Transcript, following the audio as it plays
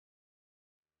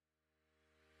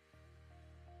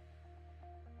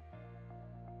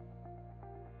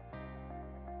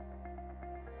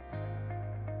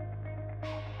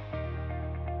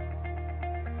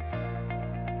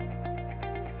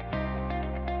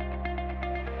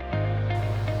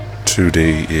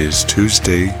Today is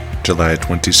Tuesday, July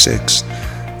 26th.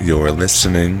 You're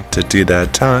listening to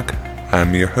D-Dad Talk.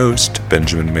 I'm your host,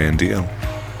 Benjamin Mandiel.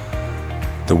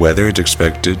 The weather is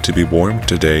expected to be warm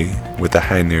today with a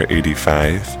high near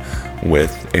 85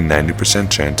 with a 90%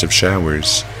 chance of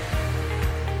showers.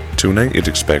 Tonight it's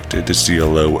expected to see a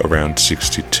low around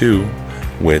 62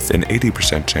 with an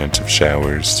 80% chance of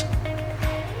showers.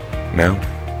 Now,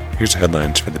 here's the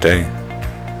headlines for the day.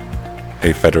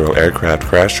 A federal aircraft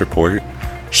crash report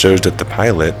shows that the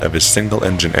pilot of a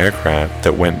single-engine aircraft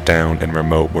that went down in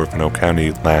remote Huerfano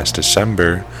County last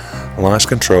December lost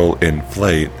control in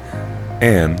flight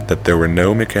and that there were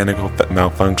no mechanical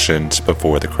malfunctions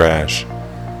before the crash.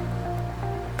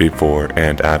 Before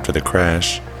and after the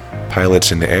crash,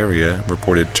 pilots in the area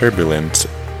reported turbulence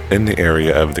in the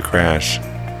area of the crash.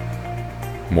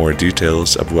 More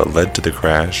details of what led to the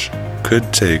crash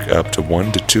could take up to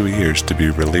 1 to 2 years to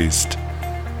be released.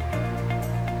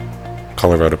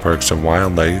 Colorado Parks and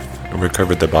Wildlife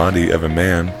recovered the body of a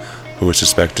man who was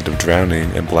suspected of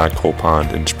drowning in Black Hole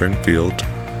Pond in Springfield.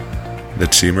 The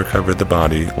team recovered the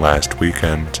body last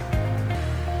weekend.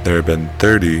 There have been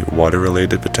 30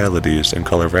 water-related fatalities in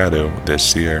Colorado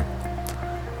this year.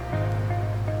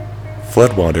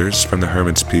 Floodwaters from the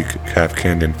Hermit's Peak Calf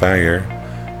Canyon fire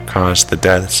caused the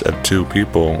deaths of 2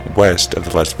 people west of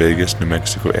the Las Vegas, New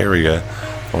Mexico area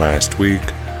last week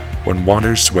when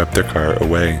waters swept their car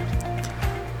away.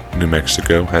 New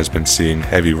Mexico has been seeing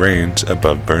heavy rains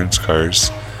above burn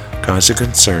scars, causing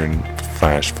concern for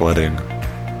flash flooding.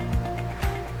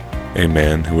 A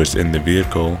man who was in the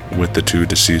vehicle with the 2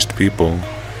 deceased people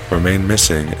remained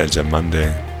missing as of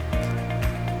Monday.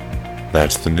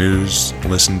 That's the news.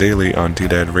 Listen daily on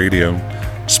D-Dad Radio,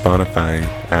 Spotify,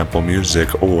 Apple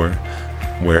Music, or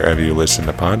wherever you listen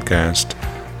to podcasts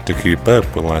to keep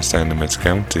up with Los Animas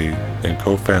County and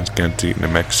Colfax County, New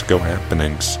Mexico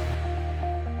happenings.